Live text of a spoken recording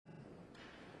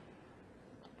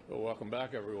Well, welcome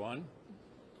back, everyone.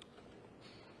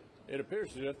 It appears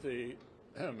as if the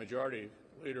majority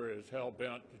leader is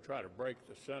hell-bent to try to break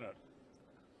the Senate.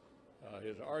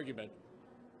 His argument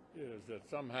is that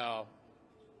somehow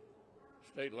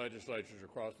state legislatures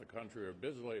across the country are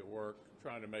busily at work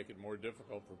trying to make it more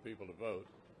difficult for people to vote.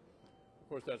 Of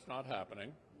course, that's not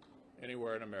happening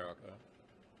anywhere in America.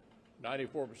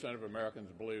 94% of Americans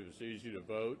believe it's easy to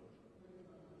vote.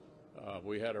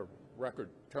 We had a record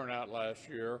turnout last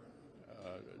year,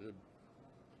 the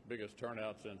biggest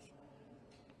turnout since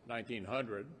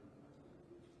 1900.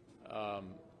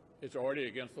 It's already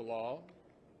against the law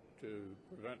to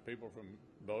prevent people from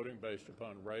voting based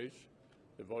upon race.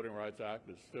 The Voting Rights Act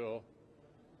is still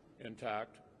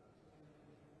intact.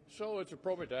 So it's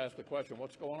appropriate to ask the question,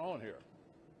 what's going on here?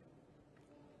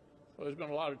 Well, there's been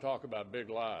a lot of talk about big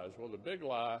lies. Well, the big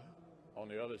lie on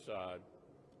the other side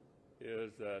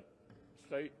is that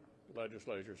state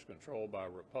legislatures controlled by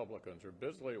Republicans are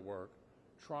busily at work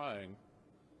trying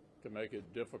to make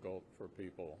it difficult for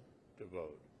people to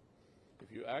vote.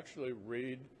 If you actually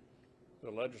read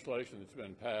the legislation that's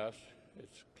been passed,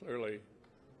 it's clearly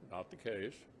not the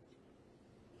case.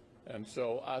 And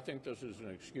so I think this is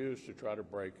an excuse to try to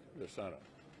break the Senate.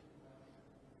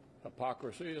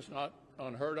 Hypocrisy is not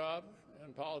unheard of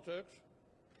in politics,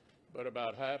 but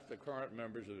about half the current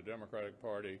members of the Democratic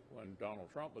Party, when Donald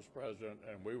Trump was president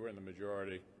and we were in the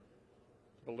majority,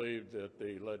 believed that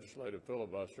the legislative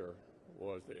filibuster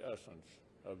was the essence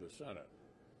of the Senate.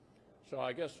 So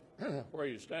I guess where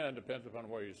you stand depends upon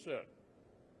where you sit.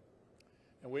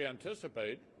 And we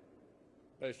anticipate,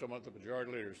 based on what the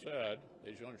majority leader said,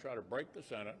 he's going to try to break the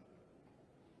Senate,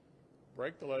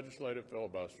 break the legislative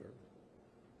filibuster,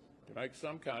 to make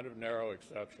some kind of narrow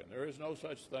exception. There is no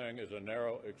such thing as a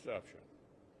narrow exception.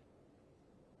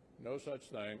 No such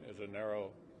thing as a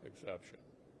narrow exception.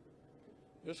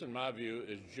 This, in my view,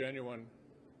 is genuine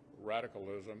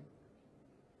radicalism.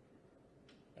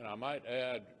 And I might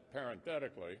add,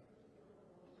 parenthetically,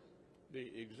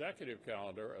 the executive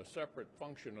calendar, a separate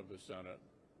function of the Senate,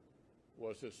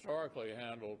 was historically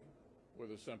handled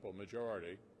with a simple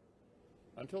majority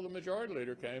until the majority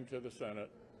leader came to the Senate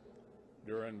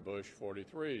during Bush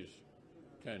 43's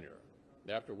tenure,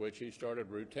 after which he started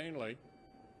routinely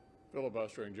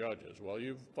filibustering judges. Well,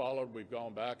 you've followed, we've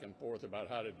gone back and forth about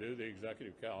how to do the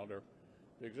executive calendar.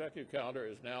 The executive calendar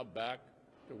is now back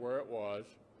to where it was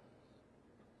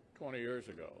 20 years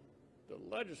ago. The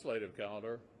legislative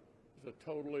calendar is a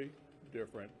totally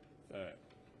different thing.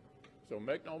 So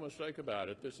make no mistake about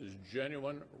it, this is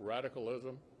genuine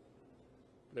radicalism.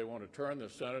 They want to turn the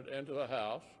Senate into the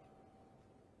House.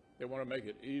 They want to make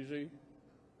it easy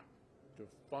to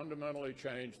fundamentally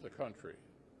change the country.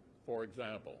 For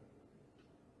example,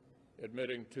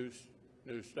 admitting 2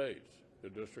 new states, the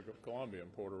District of Columbia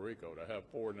and Puerto Rico, to have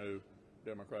 4 new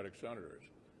Democratic senators,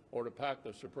 or to pack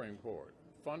the Supreme Court.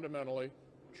 Fundamentally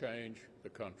change the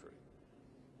country.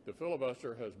 The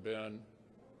filibuster has been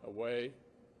a way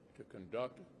to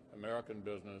conduct American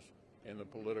business in the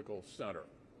political center.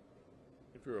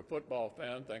 If you're a football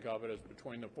fan, think of it as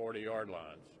between the 40-yard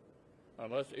lines.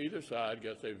 Unless either side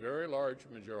gets a very large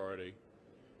majority,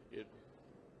 it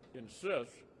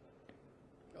insists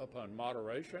upon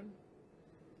moderation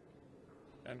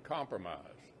and compromise.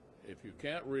 If you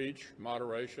can't reach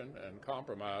moderation and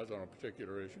compromise on a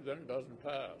particular issue, then it doesn't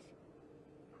pass.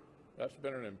 That's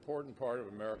been an important part of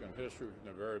American history from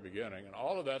the very beginning, and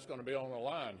all of that's going to be on the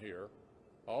line here,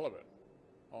 all of it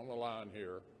on the line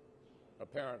here,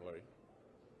 apparently,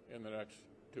 in the next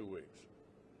 2 weeks.